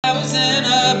in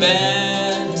a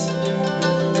band.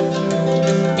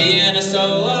 Being a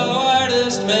solo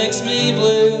artist makes me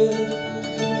blue.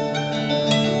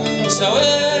 So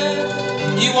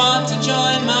if you want to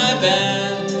join my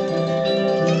band,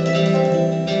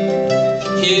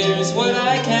 here's what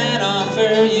I can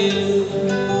offer you.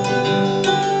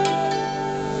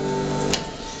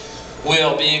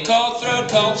 We'll be called Throat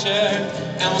Culture,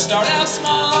 and we'll start out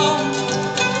small.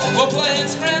 We'll play in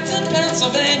Scranton,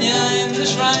 Pennsylvania, in the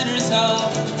Shriners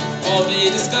Hall. We'll be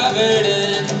discovered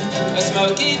in a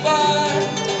smoky bar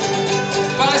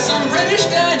by some British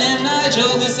guy named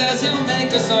Nigel, who says he'll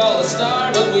make us all a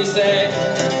star. But we say,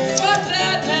 fuck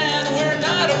that, man, we're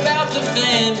not about the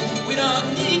fame. We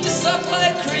don't need to suck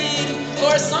like Creed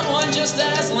or someone just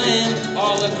as lame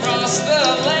all across the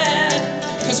land,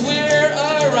 'cause we're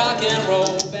a rock and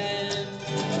roll band.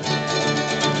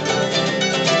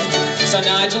 So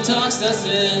Nigel talks us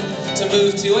in to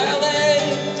move to LA.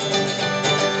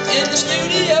 In the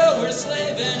studio we're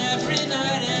slaving every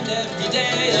night and every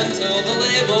day until the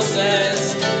label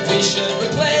says we should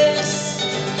replace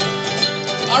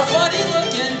our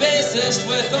funny-looking bassist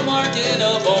with a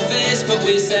marketable face. But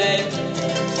we say,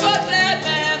 fuck that,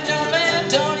 man, no man,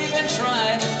 don't even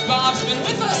try. Bob's been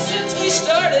with us since we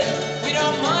started. We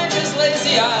don't mind his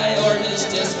lazy eye or his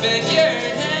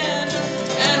disfigured hand,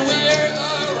 and we're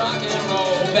a rock and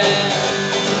roll band.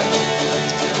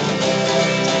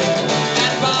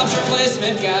 And Bob's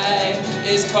replacement guy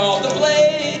is called the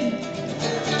Blade.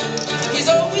 He's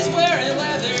always wearing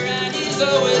leather and he's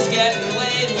always getting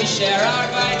laid. We share our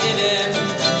Vicodin,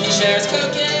 he shares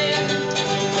cocaine.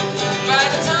 By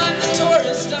the time the tour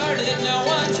has started, no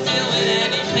one's feeling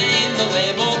any pain. The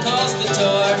label calls the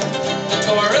tour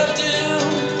of doom.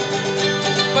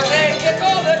 But they kick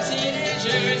all the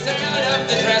teenagers out of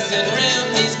the dressing room.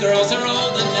 These girls are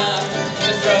old enough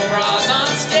to throw bras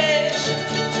on stage,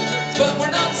 but we're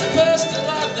not supposed to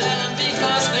love them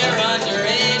because they're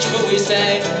underage. But we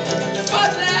say,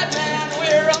 fuck that, man,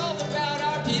 we're all about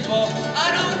our people.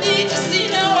 I don't need to see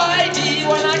no ID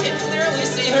when I can clearly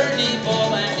see her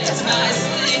nipple and it's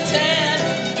nicely tan,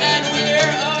 and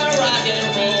we're a rock and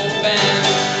roll band.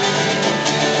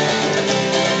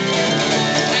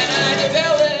 And I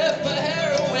develop a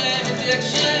heroin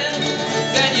addiction,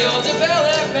 then you'll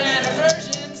develop an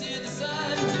aversion to the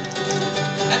sun,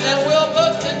 and then we'll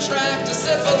both contract a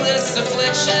syphilis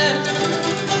affliction.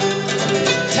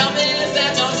 Tell me if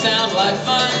that don't sound like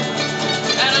fun.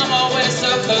 And I'm always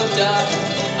so coked up,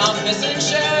 I'm missing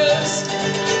shows.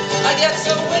 I get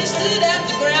so wasted at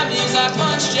the Grammys, I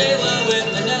punch J-Lo in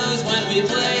the nose. When we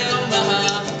play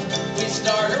Omaha, we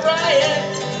start a riot,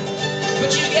 but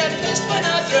you get pissed when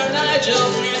I throw Nigel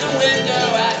through the window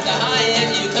at the Hyatt.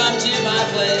 You come to my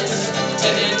place to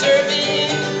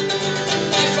intervene.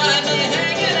 You find me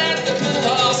hanging at the pool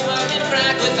hall, smoking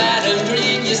crack with Adam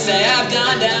Green. You say I've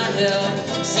gone downhill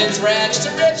since rags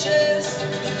to riches.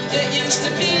 It used to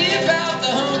be about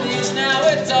the homies, now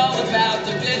it's all about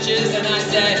the bitches. And I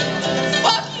say,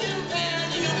 fuck you, man,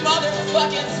 you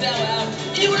motherfucking sellout.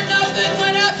 You were nothing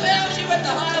when I found you at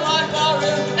the Highline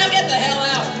Ballroom. Now get the hell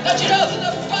out. Don't you know who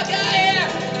the fuck I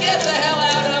am? Get the hell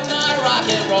out of my rock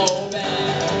and roll band.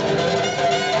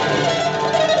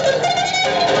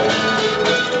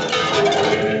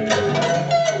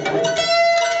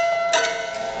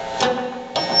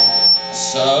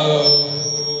 So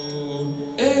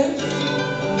if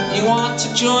you want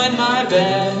to join my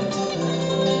band,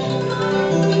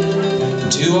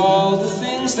 do all the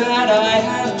things that I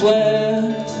have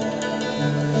planned.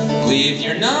 Leave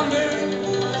your number,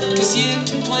 'cause you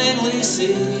can plainly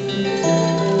see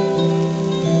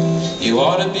you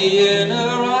ought to be in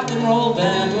a rock and roll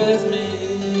band with me.